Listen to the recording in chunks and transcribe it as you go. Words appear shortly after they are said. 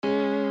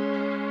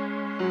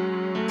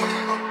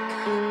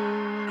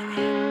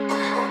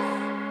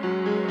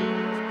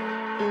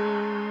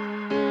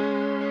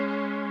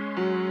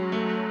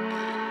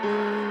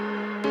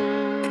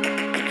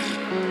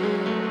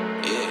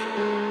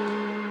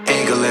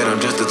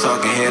the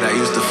talking head. I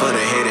used to for the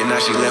head, and now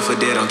she left for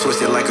dead. I'm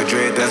twisted like a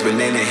dread that's been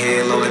in the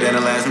head, lower than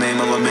the last name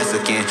of a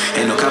Mexican.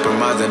 Ain't no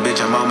compromising, bitch,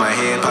 I'm on my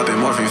head. Popping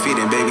morphine,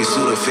 feeding baby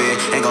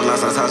Sudafed. Ain't gon' lie,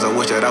 sometimes I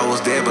wish that I was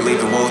dead.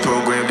 Believing what was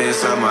programmed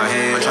inside my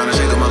head. I'm tryna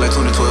shake them up like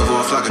 2012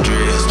 or a flock of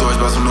dreads. Stories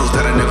about some news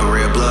that I never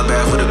read.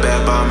 Bloodbath with a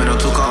bad bomb, and I'm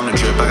too calm to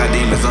trip. I got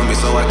demons on me,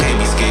 so I can't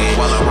be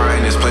scared. While I'm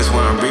riding this place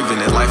where I'm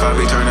breathing, in life I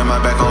be turning my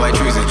back on like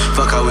treason.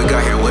 Fuck how we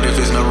got here, what if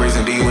it's no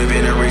reason? Do you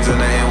invent a reason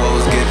that ain't what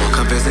was given?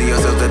 Convincing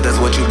yourself that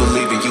that's what you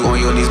believe in. You on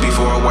your knees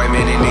before a white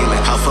man and kneeling.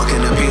 How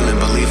fucking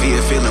appealing, believe he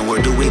a feeling. Where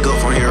do we go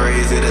from here, or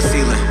is it a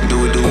ceiling? Do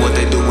we do what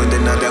they do and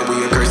then now that we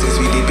are cursed? 6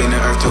 feet deep in the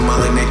earth to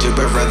mother nature,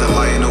 but rather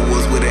lie in the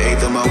woods with an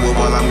eighth of my wood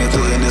while I'm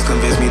mental illness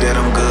convince me that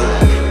I'm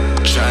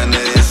good. Trying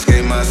to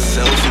escape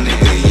myself,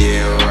 nigga,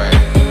 yeah,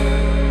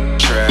 right.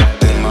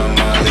 Trapped in my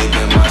mind,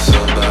 leaving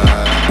myself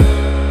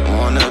behind.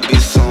 Wanna be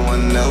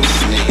someone else,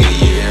 nigga,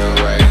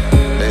 yeah,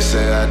 right. They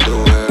say I do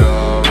it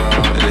all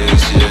wrong,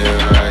 this,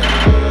 yeah, right.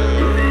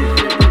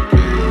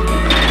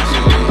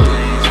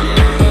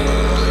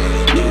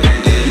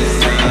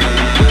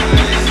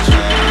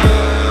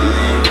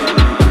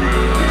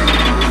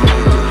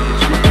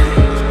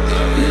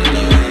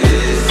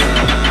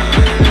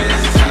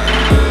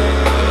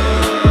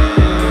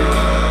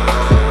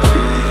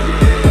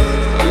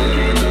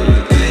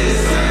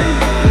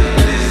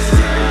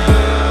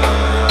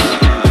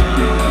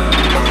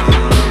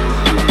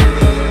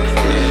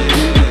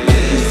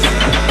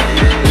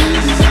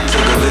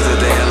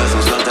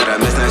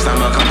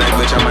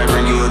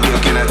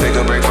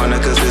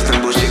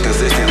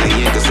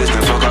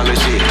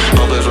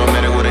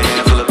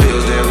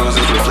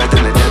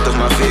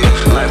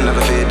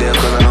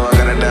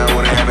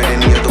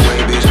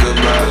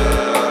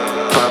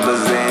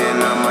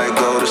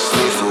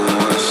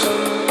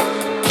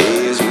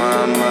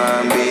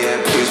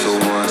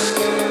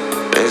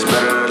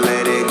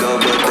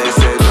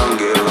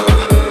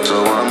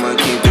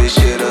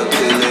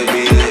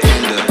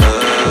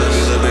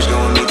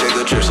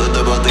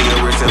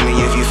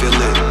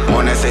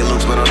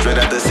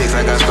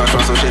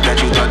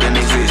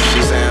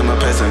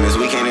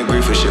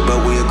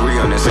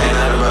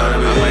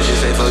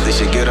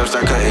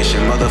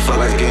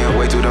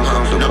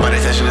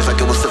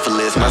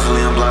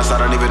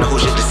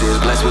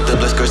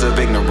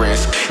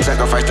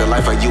 Sacrifice the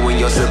life of you and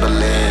your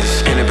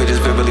siblings. Painting pictures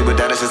vividly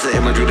without a sense of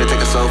imagery to take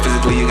a soul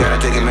physically. You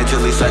gotta take it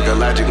mentally,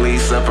 psychologically.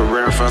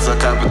 Separating from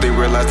psychopathy,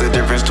 realize the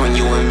difference between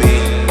you and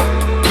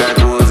me.